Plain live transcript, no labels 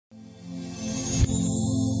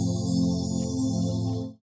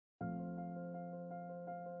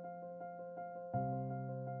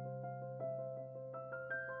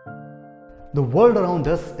The world around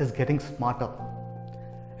us is getting smarter.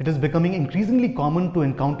 It is becoming increasingly common to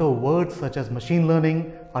encounter words such as machine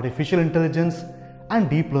learning, artificial intelligence, and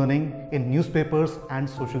deep learning in newspapers and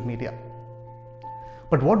social media.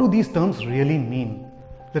 But what do these terms really mean?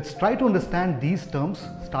 Let's try to understand these terms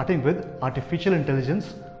starting with artificial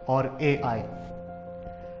intelligence or AI.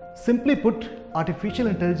 Simply put, artificial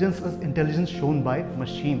intelligence is intelligence shown by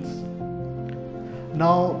machines.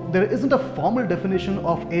 Now, there isn't a formal definition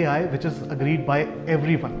of AI which is agreed by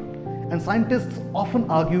everyone, and scientists often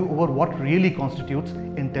argue over what really constitutes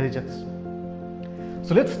intelligence.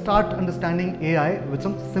 So let's start understanding AI with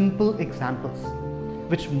some simple examples,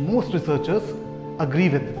 which most researchers agree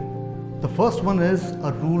with. The first one is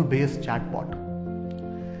a rule-based chatbot.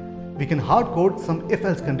 We can hard-code some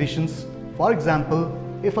if-else conditions. For example,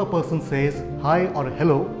 if a person says hi or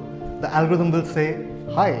hello, the algorithm will say,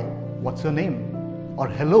 hi, what's your name? Or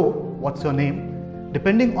hello, what's your name?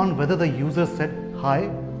 Depending on whether the user said hi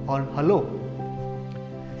or hello.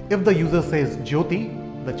 If the user says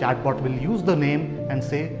Jyoti, the chatbot will use the name and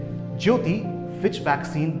say, Jyoti, which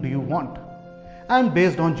vaccine do you want? And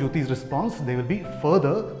based on Jyoti's response, there will be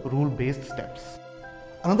further rule-based steps.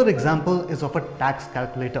 Another example is of a tax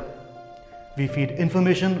calculator. We feed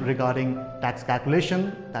information regarding tax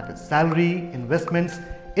calculation, that is salary, investments,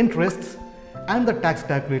 interests, and the tax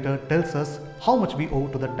calculator tells us how much we owe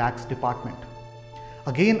to the tax department.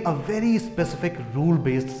 Again, a very specific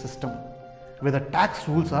rule-based system where the tax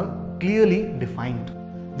rules are clearly defined.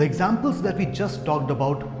 The examples that we just talked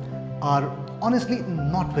about are honestly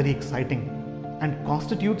not very exciting and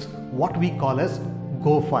constitutes what we call as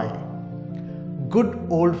GoFi, good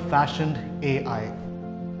old-fashioned AI.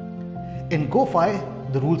 In GoFi,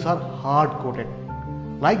 the rules are hard-coded.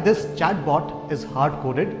 Like this chatbot is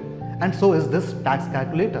hard-coded, and so is this tax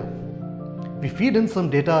calculator. We feed in some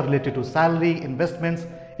data related to salary, investments,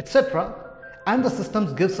 etc. and the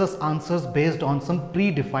system gives us answers based on some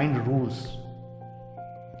predefined rules.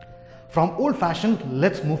 From old-fashioned,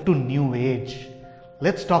 let's move to new age.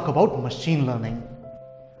 Let's talk about machine learning.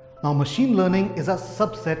 Now, machine learning is a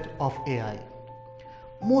subset of AI.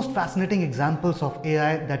 Most fascinating examples of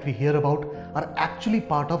AI that we hear about are actually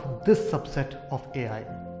part of this subset of AI.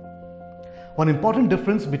 One important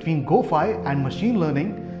difference between GoFi and machine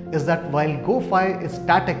learning is that while GoFi is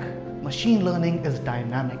static, machine learning is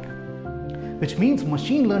dynamic, which means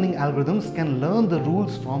machine learning algorithms can learn the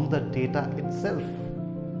rules from the data itself.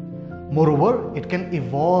 Moreover, it can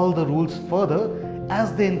evolve the rules further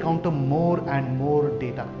as they encounter more and more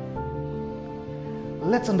data.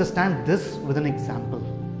 Let's understand this with an example.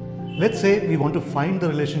 Let's say we want to find the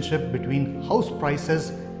relationship between house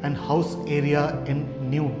prices and house area in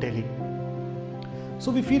New Delhi.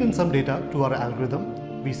 So we feed in some data to our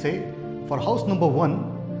algorithm. We say, for house number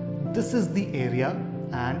 1, this is the area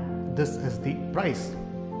and this is the price.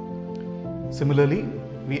 Similarly,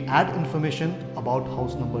 we add information about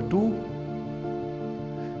house number 2.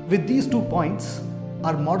 With these 2 points,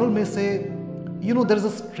 our model may say, there is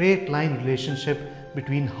a straight line relationship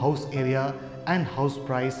between house area and house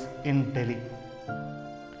price in Delhi.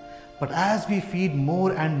 But as we feed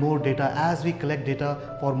more and more data, as we collect data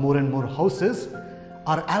for more and more houses,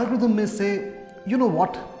 our algorithm may say, you know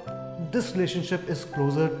what, this relationship is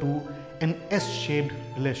closer to an S-shaped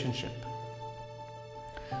relationship.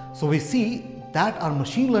 So we see that our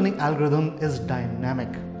machine learning algorithm is dynamic.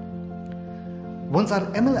 Once our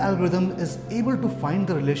ML algorithm is able to find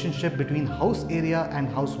the relationship between house area and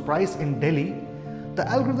house price in Delhi, the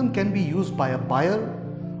algorithm can be used by a buyer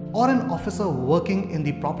or an officer working in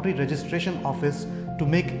the property registration office to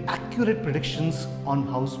make accurate predictions on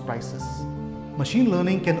house prices. Machine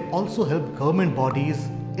learning can also help government bodies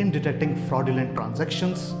in detecting fraudulent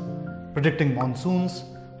transactions, predicting monsoons,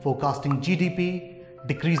 forecasting GDP,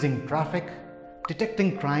 decreasing traffic,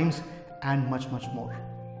 detecting crimes, and much more.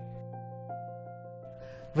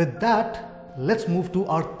 With that, let's move to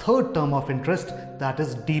our third term of interest, that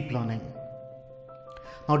is deep learning.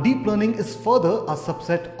 Now, deep learning is further a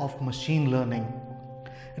subset of machine learning.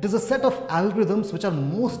 It is a set of algorithms which are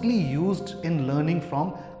mostly used in learning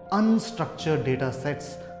from unstructured data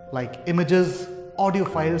sets like images, audio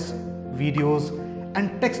files, videos,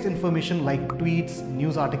 and text information like tweets,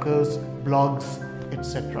 news articles, blogs,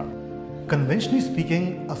 etc. Conventionally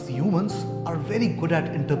speaking, us humans are very good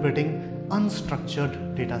at interpreting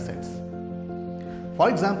unstructured data sets. For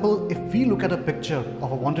example, if we look at a picture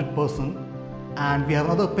of a wanted person and we have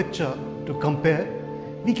another picture to compare,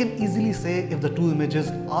 we can easily say if the 2 images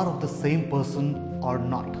are of the same person or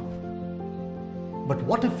not. But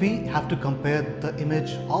what if we have to compare the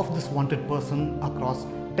image of this wanted person across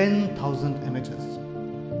 10,000 images?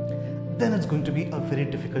 then it's going to be a very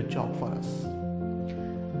difficult job for us.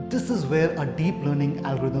 This is where a deep learning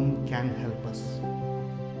algorithm can help us.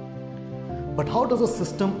 But how does a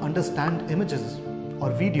system understand images or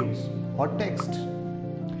videos or text?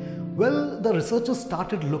 Well, the researchers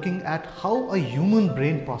started looking at how a human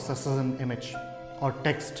brain processes an image or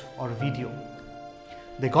text or video.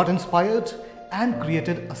 They got inspired and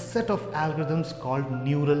created a set of algorithms called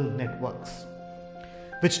neural networks,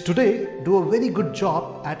 which today do a very good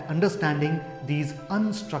job at understanding these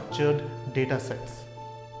unstructured data sets.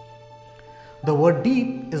 The word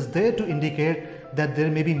deep is there to indicate that there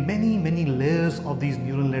may be many layers of these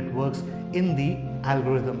neural networks in the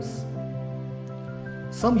algorithms.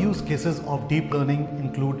 Some use cases of deep learning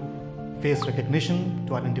include face recognition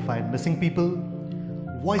to identify missing people,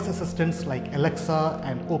 voice assistants like Alexa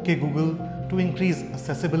and OK Google to increase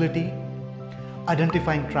accessibility,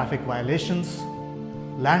 identifying traffic violations,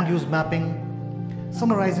 land use mapping,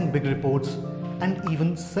 summarizing big reports, and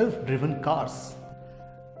even self-driven cars.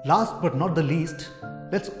 Last but not the least,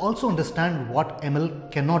 let's also understand what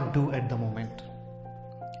ML cannot do at the moment.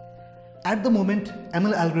 At the moment,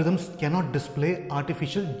 ML algorithms cannot display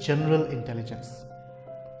artificial general intelligence.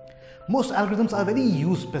 Most algorithms are very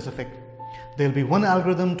use-specific. There will be one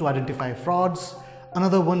algorithm to identify frauds,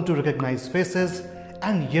 another one to recognize faces,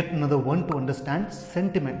 and yet another one to understand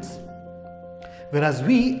sentiments. Whereas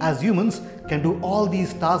we as humans can do all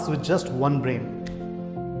these tasks with just one brain.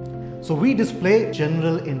 So we display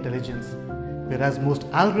general intelligence, whereas most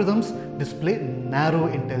algorithms display narrow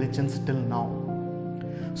intelligence till now.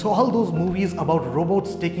 So all those movies about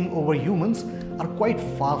robots taking over humans are quite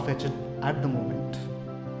far-fetched at the moment.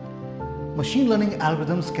 Machine learning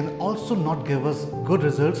algorithms can also not give us good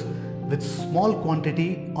results with small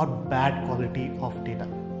quantity or bad quality of data.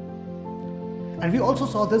 And we also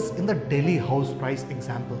saw this in the Delhi house price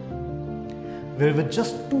example, where with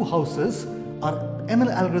just 2 houses, our ML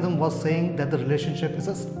algorithm was saying that the relationship is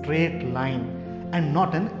a straight line and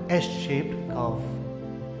not an S-shaped curve.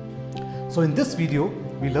 So in this video,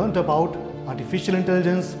 we learned about artificial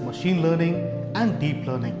intelligence, machine learning, and deep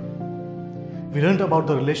learning. We learned about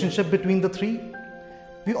the relationship between the three.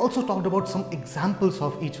 We also talked about some examples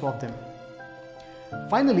of each of them.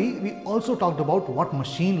 Finally, we also talked about what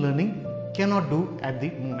machine learning cannot do at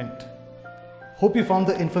the moment. Hope you found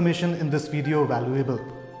the information in this video valuable.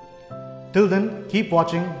 Till then, keep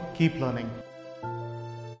watching, keep learning.